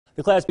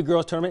The Class B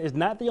girls tournament is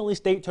not the only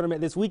state tournament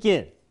this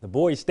weekend. The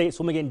boys state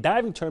swimming and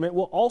diving tournament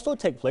will also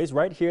take place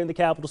right here in the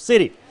capital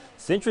city.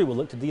 Century will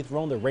look to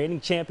dethrone the reigning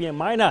champion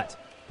Minot,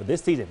 but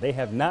this season they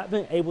have not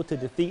been able to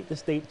defeat the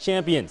state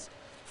champions.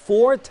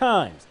 4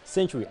 times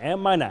Century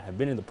and Minot have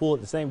been in the pool at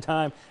the same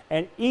time,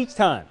 and each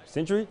time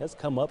Century has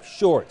come up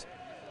short.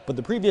 But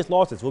the previous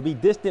losses will be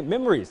distant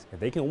memories if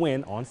they can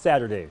win on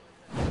Saturday.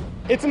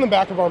 It's in the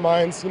back of our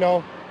minds, you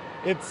know.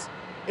 It's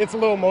a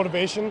little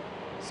motivation,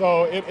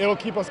 so it'll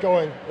keep us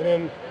going. And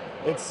then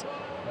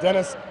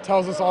Dennis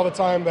tells us all the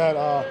time that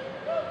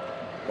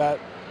that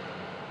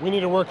we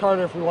need to work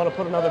harder if we want to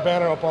put another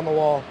banner up on the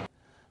wall.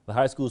 The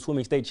high school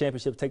swimming state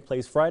championships take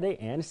place Friday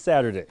and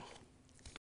Saturday.